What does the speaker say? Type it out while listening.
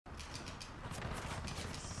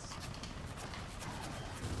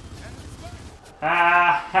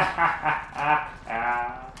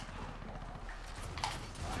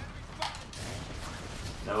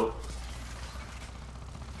Nope.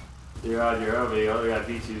 You're on your own, you only got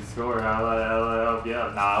beat you to score. I'll help you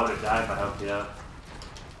up. Nah, I would have died if I helped you up.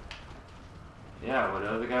 Yeah, what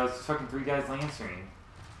the guy was fucking 3 guys lancering.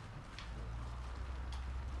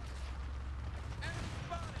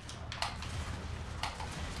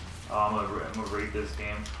 Oh, I'm gonna rate this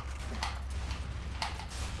game.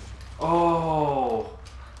 Oh,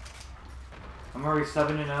 I'm already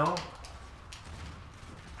 7-0.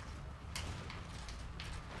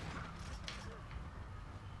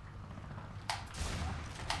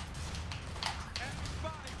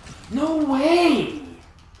 No way!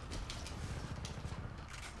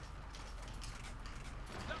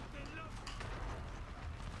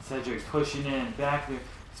 Cedric's pushing in, back there.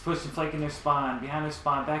 He's pushing, flanking their spawn, behind their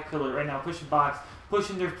spawn, back pillar right now, pushing box,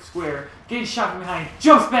 pushing their square, getting shot from behind,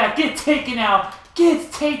 jumps back, gets taken out,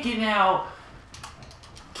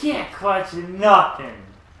 Can't clutch nothing.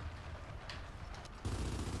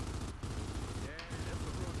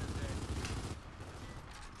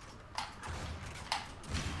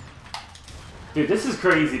 Dude, this is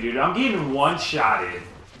crazy, dude. I'm getting one-shotted.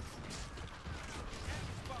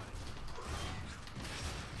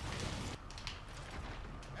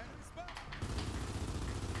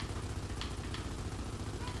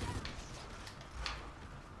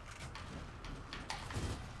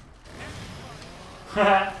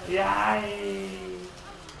 Yay!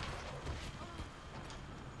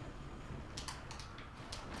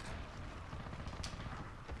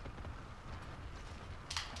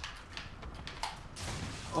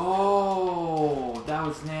 Oh, that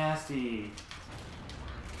was nasty.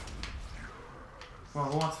 Come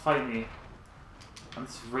on, who wants to fight me? I'm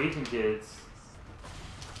just raging kids.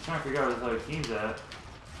 I'm trying to figure out where this other team's at.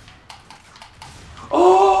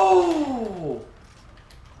 Oh!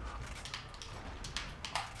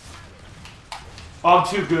 I'm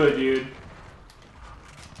too good, dude.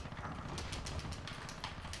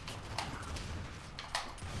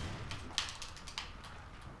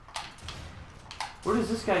 What is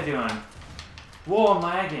this guy doing? Whoa, I'm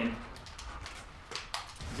lagging.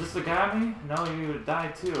 Is this the guy on me? No, you would die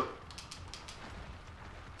too.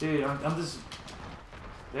 Dude, I'm just...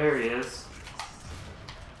 There he is.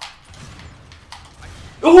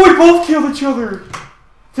 Oh, we both killed each other!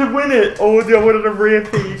 To win it! Oh, dude, I went on a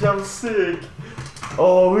rampage. I was sick.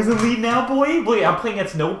 Oh, who's the lead now, boy? Boy, I'm playing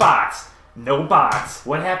against no bots. No bots.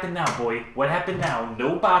 What happened now, boy? What happened now?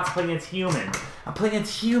 No bots playing against humans. I'm playing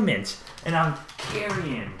against humans, and I'm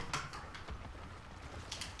carrying.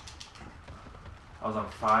 I was on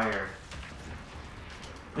fire.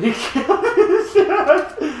 He killed his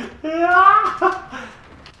shot. Yeah.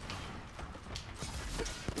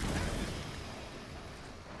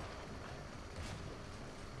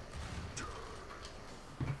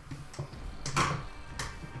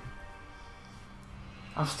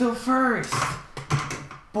 I'm still first.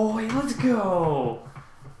 Boy, let's go.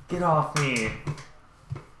 Get off me.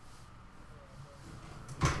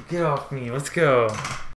 Get off me. Let's go.